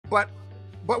But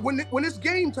when it's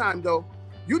game time, though,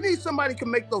 you need somebody who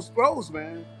can make those throws,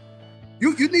 man.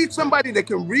 You need somebody that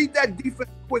can read that defense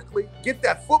quickly, get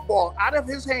that football out of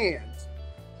his hands.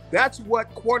 That's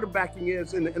what quarterbacking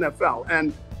is in the NFL.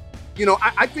 And, you know,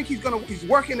 I think he's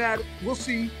working at it. We'll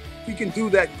see if he can do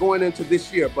that going into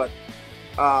this year. But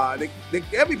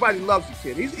everybody loves the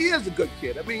kid. He is a good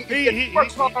kid. I mean, he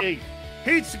works hard.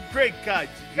 He's a great guy.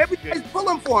 Everybody's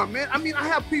pulling for him, man. I mean, I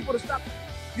have people to stop,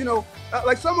 you know,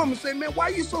 like some of them say, man, why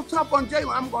are you so tough on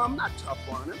Jalen? I'm not tough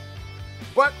on him.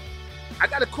 But I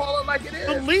got to call it like it is.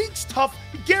 The league's tough.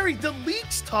 Gary, the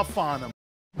league's tough on him.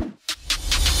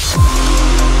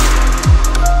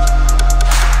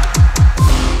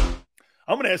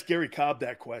 I'm going to ask Garry Cobb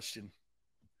that question.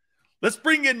 Let's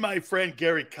bring in my friend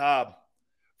Garry Cobb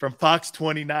from Fox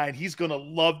 29. He's going to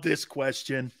love this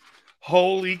question.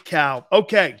 Holy cow.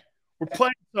 Okay, we're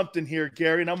playing something here,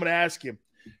 Gary, and I'm going to ask you.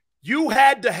 You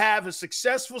had to have a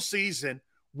successful season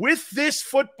with this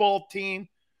football team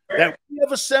that we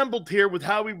have assembled here with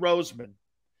Howie Roseman.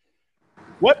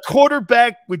 What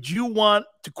quarterback would you want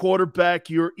to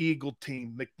quarterback your Eagle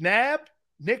team? McNabb,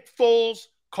 Nick Foles,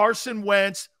 Carson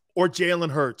Wentz, or Jalen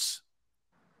Hurts?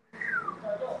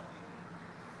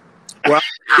 Well,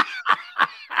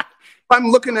 if I'm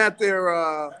looking at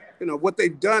their, what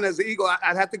they've done as the Eagle,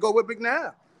 I'd have to go with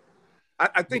McNabb.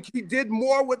 I think he did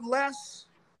more with less.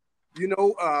 He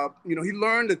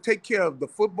learned to take care of the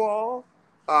football.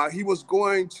 He was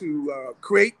going to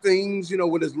create things,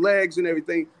 with his legs and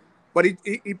everything. But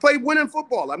he played winning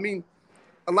football. I mean,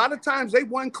 a lot of times they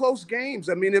won close games.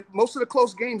 I mean, most of the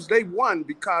close games they won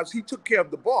because he took care of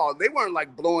the ball. They weren't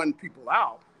like blowing people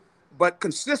out. But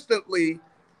consistently,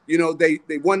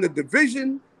 they won the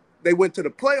division. They went to the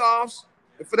playoffs.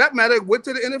 And for that matter, went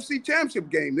to the NFC Championship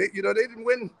game. They didn't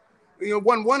win,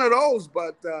 won one of those.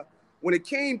 But when it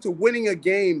came to winning a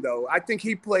game, though, I think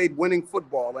he played winning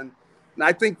football. And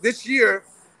I think this year,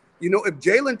 if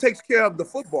Jalen takes care of the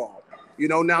football,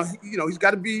 now, he's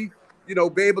got to be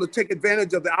able to take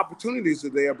advantage of the opportunities that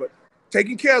are there. But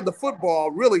taking care of the football,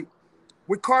 really,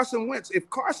 with Carson Wentz, if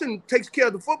Carson takes care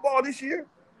of the football this year,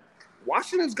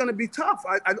 Washington's going to be tough.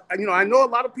 I know a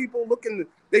lot of people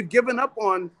they've given up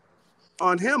on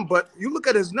him, but you look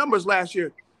at his numbers last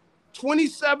year,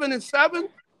 27-7.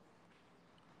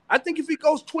 I think if he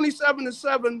goes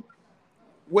 27-7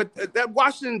 with that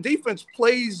Washington defense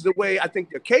plays the way I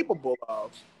think they're capable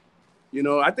of,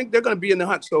 I think they're going to be in the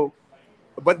hunt. So,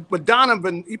 but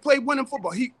Donovan, he played winning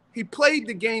football. He played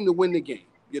the game to win the game.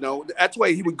 That's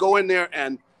why he would go in there,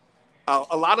 and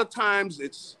a lot of times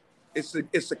it's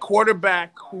the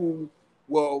quarterback who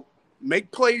will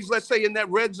make plays, let's say, in that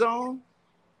red zone,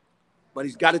 but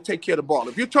he's got to take care of the ball.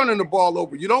 If you're turning the ball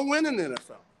over, you don't win in the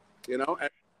NFL,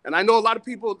 And I know a lot of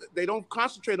people, they don't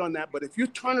concentrate on that, but if you're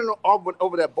turning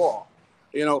over that ball,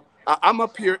 I'm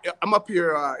up here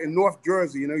in North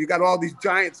Jersey, you got all these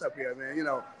giants up here, man,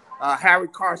 Harry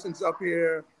Carson's up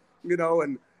here, and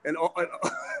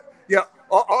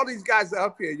all these guys are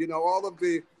up here, all of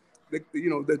the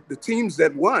teams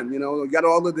that won, you got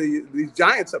all of these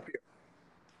giants up here.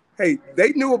 Hey,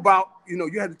 they knew about,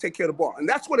 you had to take care of the ball. And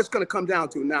that's what it's going to come down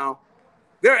to. Now,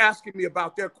 they're asking me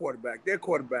about their quarterback.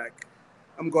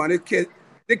 I'm going,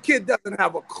 the kid doesn't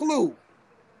have a clue.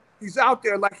 He's out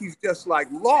there like he's just like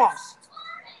lost.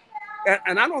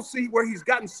 And I don't see where he's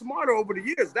gotten smarter over the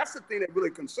years. That's the thing that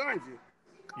really concerns you.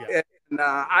 Yeah. And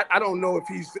I don't know if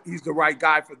he's the right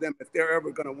guy for them, if they're ever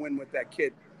going to win with that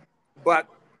kid. But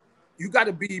you got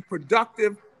to be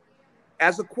productive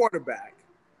as a quarterback,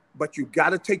 but you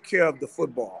got to take care of the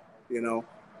football,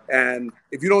 And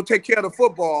if you don't take care of the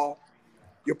football,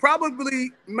 you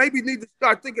probably maybe need to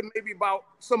start thinking maybe about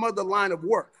some other line of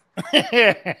work.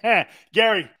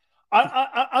 Gary,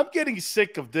 I'm getting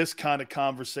sick of this kind of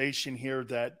conversation here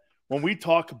that when we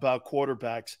talk about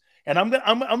quarterbacks, and I'm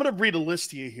gonna read a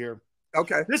list to you here.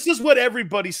 Okay. This is what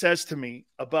everybody says to me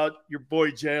about your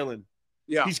boy Jalen.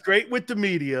 Yeah. He's great with the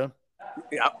media.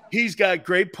 Yeah. He's got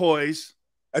great poise.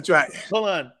 That's right. Hold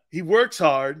on. He works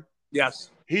hard.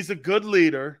 Yes. He's a good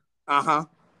leader. Uh-huh.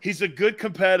 He's a good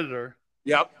competitor.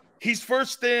 Yep. He's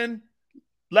first in,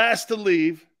 last to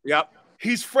leave. Yep.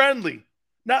 He's friendly.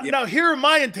 Now here are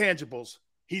my intangibles.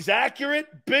 He's accurate,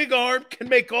 big arm, can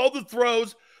make all the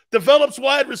throws, develops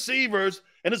wide receivers,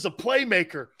 and is a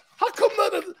playmaker. How come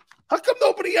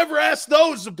nobody ever asked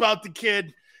those about the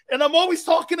kid? And I'm always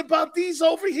talking about these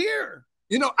over here.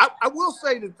 I will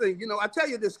say the thing. I tell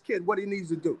you this kid what he needs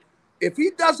to do. If he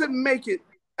doesn't make it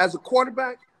as a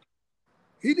quarterback,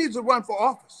 he needs to run for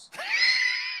office.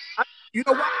 You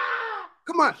know what?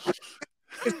 Come on.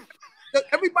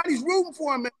 Everybody's rooting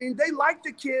for him. I mean, they like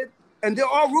the kid. and they're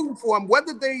all rooting for him,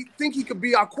 whether they think he could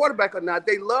be our quarterback or not.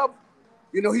 They love,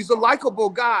 he's a likable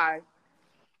guy.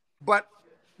 But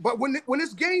when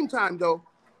it's game time, though,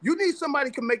 you need somebody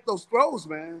who can make those throws,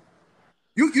 man.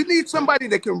 You need somebody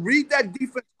that can read that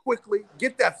defense quickly,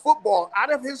 get that football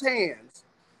out of his hands.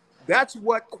 That's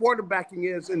what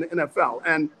quarterbacking is in the NFL.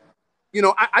 And,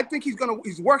 I think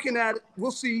he's working at it.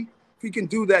 We'll see if he can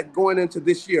do that going into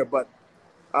this year. But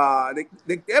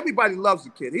everybody loves the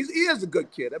kid. He is a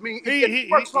good kid. I mean, he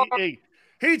works hard.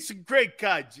 He's a great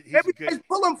guy. Everybody's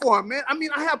pulling for him, man. I mean,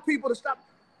 I have people to stop,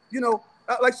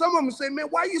 like some of them say, man,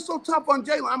 why are you so tough on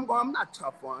Jalen? I'm not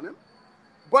tough on him.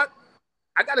 But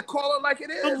I got to call it like it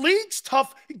is. The league's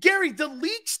tough. Gary, the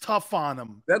league's tough on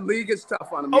him. That league is tough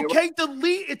on him. Okay, the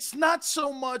league, it's not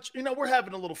so much, we're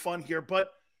having a little fun here,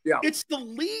 but it's the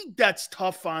league that's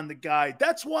tough on the guy.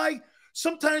 That's why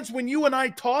sometimes when you and I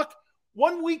talk,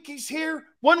 1 week he's here,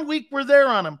 1 week we're there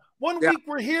on him. 1 week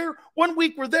we're here, 1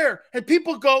 week we're there. And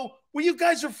people go, well, you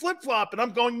guys are flip-flopping.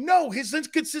 I'm going, no, his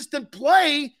inconsistent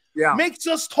play makes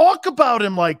us talk about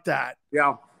him like that.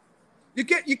 Yeah. You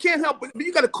can't help it, but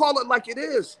you got to call it like it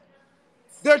is.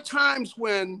 There are times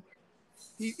when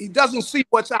he doesn't see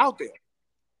what's out there.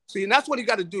 See, and that's what you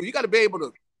got to do. You got to be able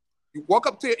to walk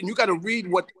up to it and you got to read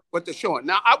what they're showing.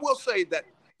 Now, I will say that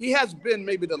he has been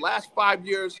maybe the last 5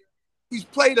 years, he's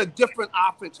played a different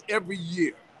offense every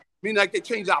year. Meaning like they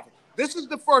change offense. This is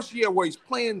the first year where he's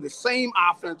playing the same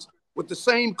offense with the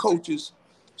same coaches.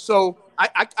 So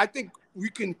I think we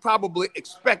can probably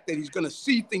expect that he's going to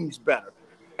see things better.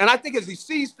 And I think as he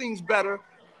sees things better,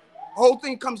 the whole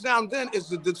thing comes down then is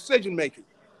the decision-making,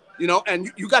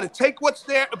 and you got to take what's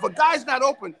there. If a guy's not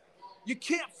open, you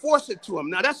can't force it to him.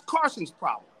 Now, that's Carson's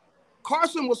problem.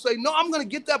 Carson will say, no, I'm going to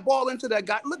get that ball into that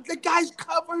guy. Look, the guy's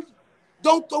covered.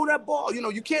 Don't throw that ball.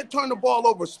 You can't turn the ball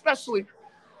over, especially,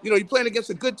 you're playing against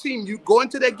a good team. You go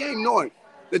into that game knowing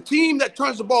the team that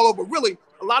turns the ball over, really,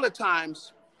 a lot of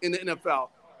times in the NFL,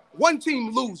 one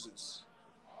team loses.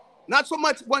 Not so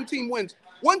much one team wins.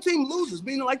 One team loses,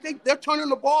 meaning like they're turning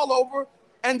the ball over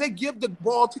and they give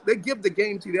the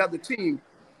game to the other team.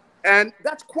 And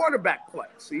that's quarterback play.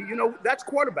 See, that's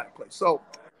quarterback play. So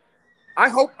I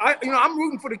hope I'm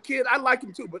rooting for the kid. I like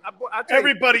him too, but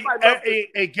everybody,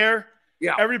 hey, Gare,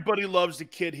 everybody loves the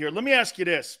kid here. Let me ask you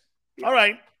this. Yeah. All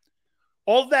right.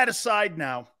 All that aside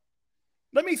now,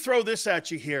 let me throw this at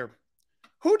you here.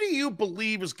 Who do you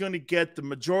believe is going to get the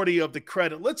majority of the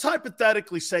credit? Let's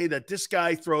hypothetically say that this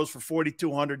guy throws for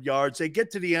 4,200 yards. They get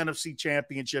to the NFC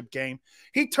Championship game.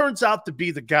 He turns out to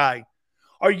be the guy.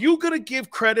 Are you going to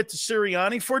give credit to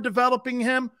Sirianni for developing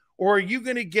him, or are you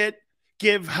going to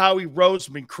give Howie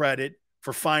Roseman credit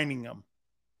for finding him?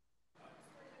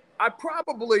 I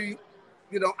probably,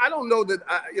 I don't know that,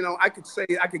 I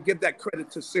could give that credit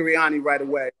to Sirianni right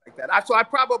away like that. So I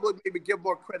probably maybe give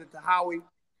more credit to Howie.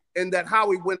 And that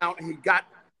Howie went out and he got,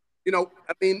 he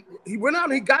went out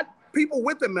and he got people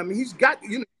with him. I mean, he's got,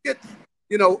 AJ,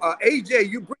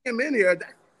 you bring him in here.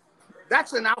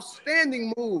 That's an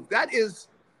outstanding move. That is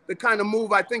the kind of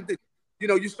move I think that,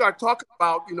 you start talking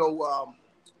about,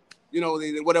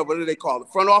 whatever do they call it,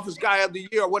 front office guy of the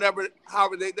year or whatever,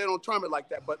 however they don't term it like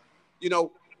that. But,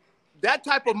 that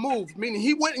type of move, meaning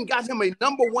he went and got him a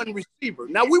 #1 receiver.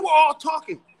 Now, we were all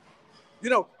talking.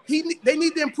 They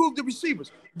need to improve the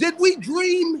receivers. Did we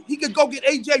dream he could go get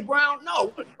A.J. Brown?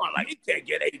 No. Like, he can't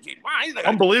get A.J. Brown. He's like,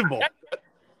 unbelievable.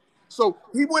 So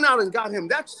he went out and got him.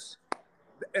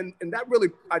 And that really,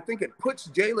 I think it puts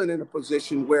Jalen in a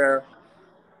position where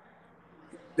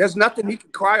there's nothing he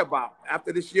can cry about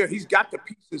after this year. He's got the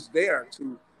pieces there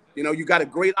to, you got a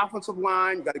great offensive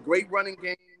line. You got a great running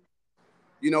game.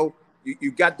 You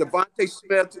got Devontae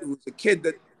Smith, who's a kid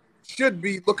that should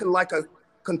be looking like an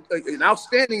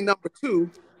outstanding #2,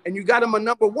 and you got him a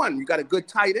 #1. You got a good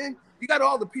tight end. You got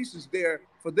all the pieces there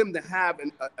for them to have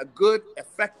a good,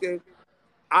 effective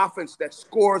offense that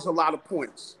scores a lot of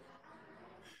points.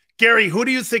 Gary, who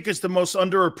do you think is the most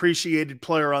underappreciated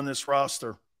player on this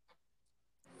roster?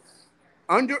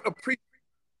 Underappreciated?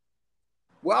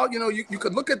 Well, you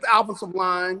could look at the offensive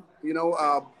line,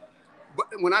 but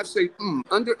when I say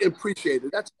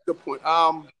underappreciated, that's a good point.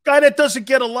 Guy that doesn't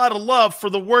get a lot of love for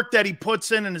the work that he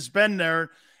puts in and has been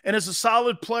there and is a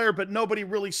solid player, but nobody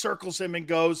really circles him and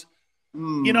goes,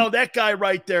 that guy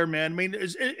right there, man. I mean,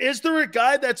 is there a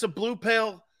guy that's a blue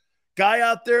pale guy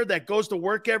out there that goes to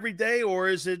work every day, or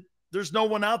is it there's no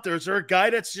one out there? Is there a guy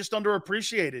that's just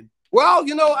underappreciated? Well,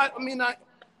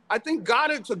 I think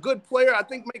Goddard's a good player. I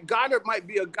think Goddard might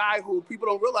be a guy who people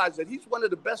don't realize that he's one of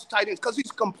the best tight ends because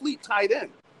he's complete tight end.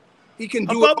 He can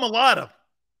do. How about Mulata?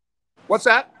 What's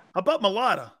that? How about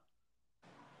Mulata?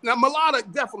 Now, Mulata,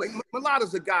 definitely.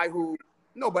 Mulata's a guy who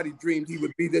nobody dreamed he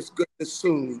would be this good this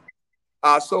soon.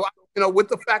 So, with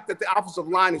the fact that the offensive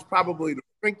line is probably the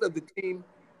strength of the team,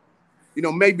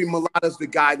 maybe Mulata's the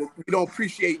guy that we don't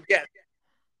appreciate yet.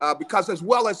 Because as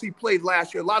well as he played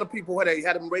last year, a lot of people had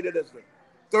him rated as the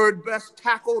third best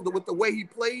tackle with the way he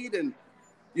played. And,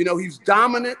 he's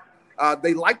dominant.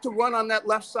 They like to run on that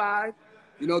left side.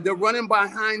 They're running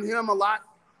behind him a lot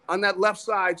on that left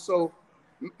side. So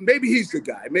maybe he's the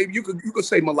guy. Maybe you could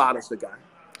say Mulata's the guy.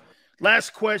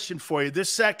 Last question for you.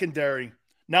 This secondary,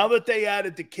 now that they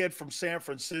added the kid from San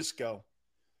Francisco,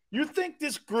 you think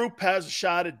this group has a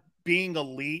shot at being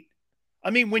elite? I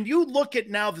mean, when you look at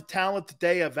now the talent that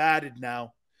they have added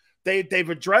now, they've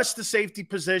addressed the safety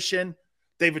position.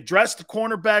 They've addressed the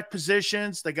cornerback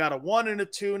positions. They got a 1 and a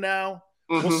 2 now.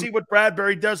 Mm-hmm. We'll see what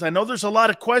Bradbury does. I know there's a lot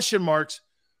of question marks,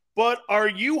 but are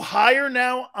you higher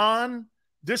now on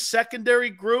this secondary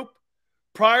group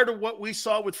prior to what we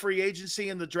saw with free agency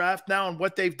in the draft now and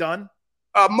what they've done?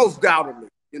 Most doubtedly.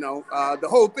 The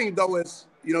whole thing, though, is,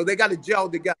 they got to gel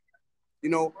together.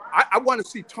 I want to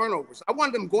see turnovers. I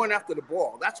want them going after the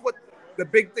ball. That's what the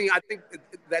big thing I think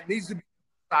that needs to be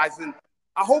emphasized. And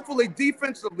hopefully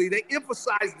defensively they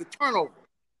emphasize the turnover,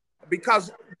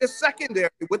 because this secondary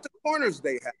with the corners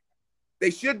they have, they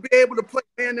should be able to play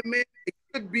man-to-man. It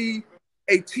should be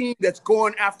a team that's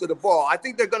going after the ball. I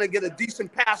think they're going to get a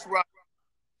decent pass rush.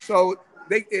 So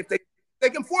if they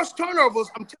can force turnovers,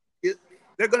 I'm telling you,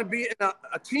 they're going to be in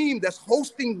a team that's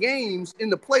hosting games in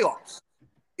the playoffs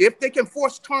if they can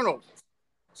force turnovers.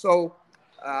 So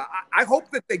I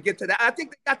hope that they get to that. I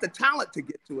think they got the talent to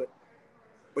get to it.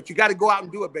 But you got to go out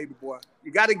and do it, baby boy.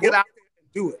 You got to get out there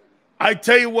and do it. I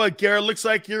tell you what, Garry, looks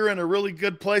like you're in a really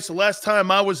good place. The last time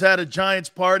I was at a Giants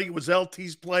party, it was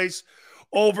LT's place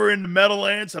over in the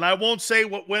Meadowlands, and I won't say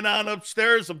what went on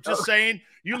upstairs. I'm just saying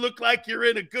you look like you're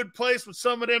in a good place with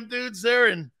some of them dudes there,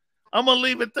 and I'm going to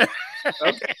leave it there.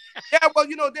 Okay. Yeah, well,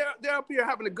 they're up here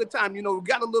having a good time. We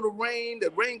got a little rain. The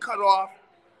rain cut off.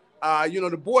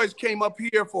 The boys came up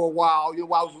here for a while,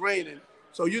 while it was raining.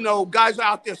 So, guys are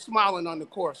out there smiling on the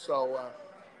course. So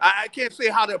I can't say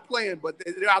how they're playing, but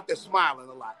they're out there smiling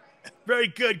a lot. Very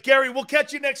good. Garry, we'll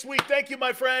catch you next week. Thank you,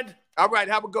 my friend. All right,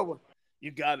 have a good one.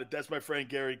 You got it. That's my friend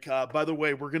Garry Cobb. By the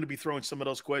way, we're going to be throwing some of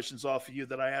those questions off of you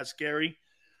that I asked Garry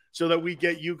so that we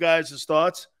get you guys'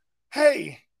 thoughts.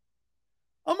 Hey,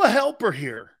 I'm a helper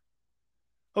here.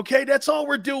 Okay, that's all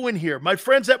we're doing here. My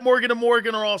friends at Morgan &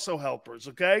 Morgan are also helpers,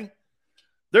 okay?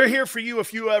 They're here for you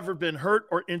if you've ever been hurt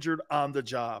or injured on the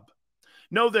job.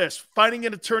 Know this, finding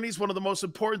an attorney is one of the most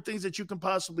important things that you can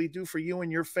possibly do for you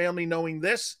and your family. Knowing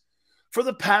this, for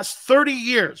the past 30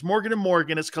 years, Morgan &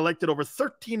 Morgan has collected over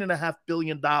 $13.5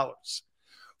 billion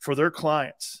for their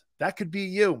clients. That could be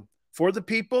you. For the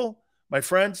people, my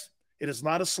friends, it is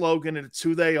not a slogan, and it's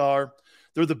who they are.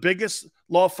 They're the biggest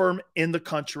law firm in the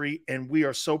country, and we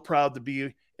are so proud to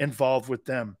be involved with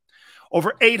them.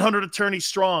 Over 800 attorneys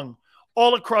strong,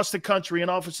 all across the country, in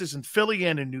offices in Philly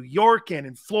and in New York and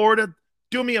in Florida.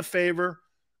 Do me a favor,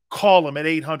 call them at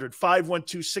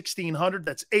 800-512-1600.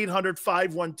 That's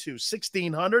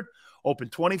 800-512-1600. Open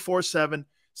 24/7,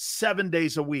 7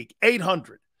 days a week.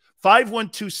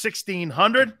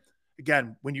 800-512-1600.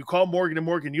 Again, when you call Morgan &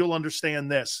 Morgan, you'll understand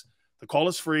this. The call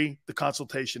is free. The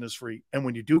consultation is free. And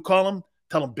when you do call them,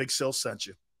 tell them Big Sil sent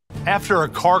you. After a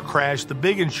car crash, the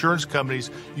big insurance companies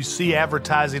you see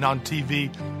advertising on TV,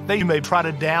 they may try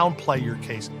to downplay your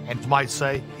case and might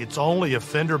say it's only a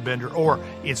fender bender or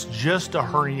it's just a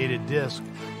herniated disc.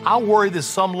 I worry that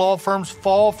some law firms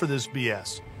fall for this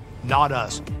BS. Not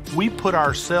us. We put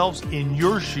ourselves in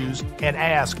your shoes and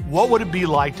ask, what would it be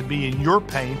like to be in your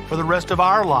pain for the rest of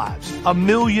our lives? $1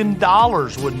 million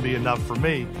wouldn't be enough for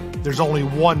me. There's only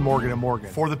one Morgan & Morgan.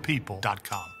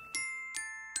 ForThePeople.com.